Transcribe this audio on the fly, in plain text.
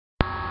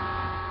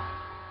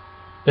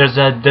There's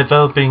a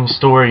developing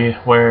story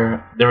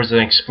where there was an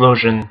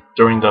explosion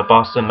during the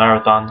Boston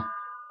Marathon.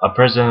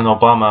 President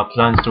Obama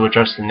plans to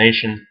address the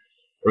nation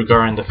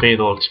regarding the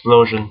fatal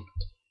explosion.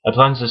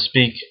 Plans to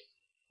speak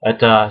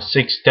at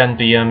 6:10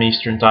 p.m.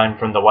 Eastern Time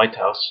from the White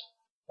House.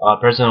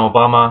 President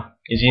Obama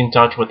is in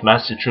touch with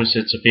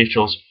Massachusetts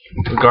officials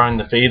regarding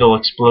the fatal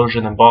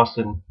explosion in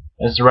Boston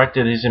and has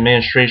directed his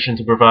administration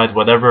to provide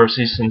whatever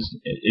assistance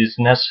is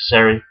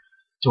necessary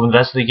to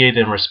investigate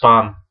and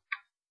respond.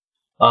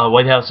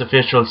 White House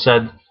officials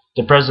said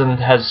the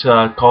president has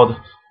called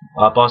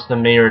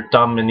Boston Mayor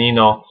Tom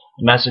Menino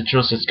and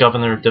Massachusetts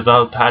Governor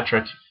Deval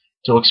Patrick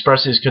to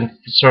express his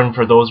concern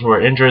for those who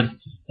are injured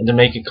and to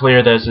make it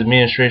clear that his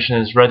administration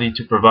is ready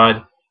to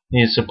provide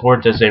needed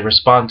support as they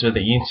respond to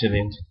the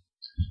incident.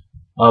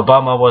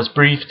 Obama was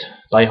briefed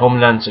by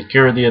Homeland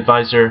Security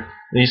Advisor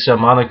Lisa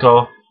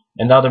Monaco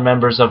and other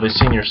members of his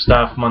senior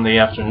staff Monday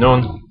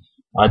afternoon.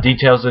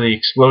 Details of the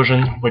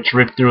explosion, which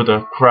ripped through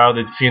the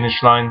crowded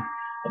finish line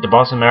at the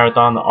Boston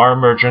Marathon, are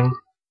emerging.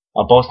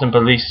 Boston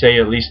police say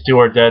at least 2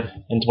 are dead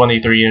and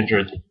 23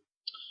 injured.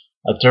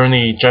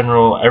 Attorney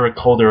General Eric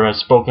Holder has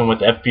spoken with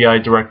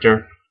FBI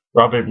Director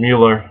Robert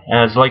Mueller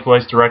and has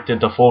likewise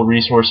directed the full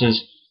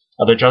resources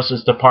of the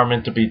Justice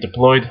Department to be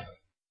deployed,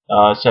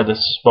 said a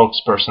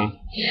spokesperson.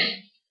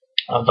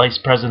 Vice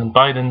President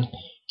Biden,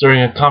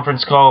 during a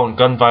conference call on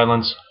gun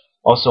violence,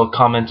 also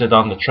commented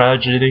on the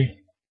tragedy,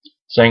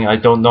 saying, "I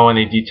don't know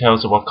any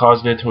details of what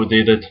caused it, who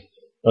did it,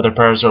 but our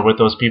prayers are with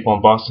those people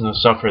in Boston who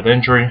suffered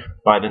injury,"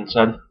 Biden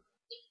said.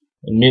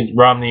 Mitt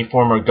Romney,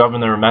 former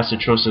governor of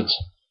Massachusetts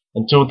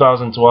and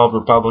 2012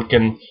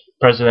 Republican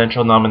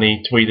presidential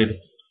nominee, tweeted,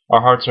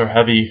 "Our hearts are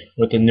heavy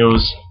with the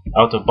news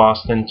out of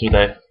Boston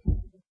today."